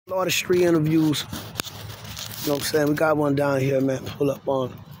All the street interviews, you know what I'm saying? We got one down here, man. Pull up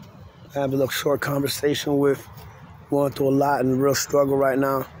on. Have a little short conversation with. Going through a lot and real struggle right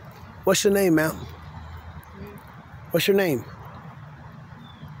now. What's your name, ma'am? What's your name?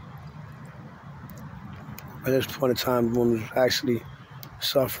 At this point in time, the woman's actually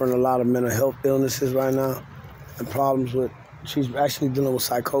suffering a lot of mental health illnesses right now and problems with. She's actually dealing with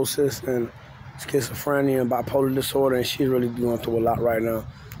psychosis and schizophrenia and bipolar disorder, and she's really going through a lot right now.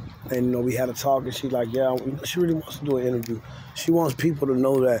 And, you know, we had a talk, and she's like, yeah, she really wants to do an interview. She wants people to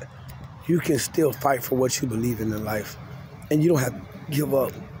know that you can still fight for what you believe in life, and you don't have to give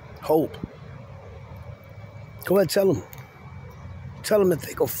up hope. Go ahead, tell them. Tell them that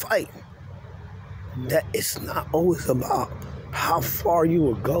they go fight. That it's not always about how far you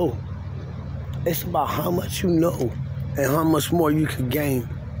will go. It's about how much you know and how much more you can gain.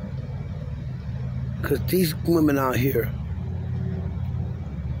 Because these women out here,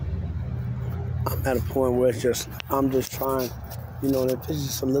 I'm at a point where I'm just trying, you know, that this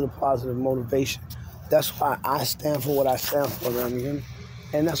is a little positive motivation. That's why I stand for what I stand for, man, you hear me?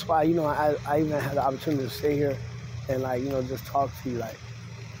 And that's why, you know, I even had the opportunity to sit here and, like, you know, just talk to you. Like,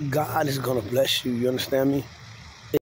 God is going to bless you, you understand me?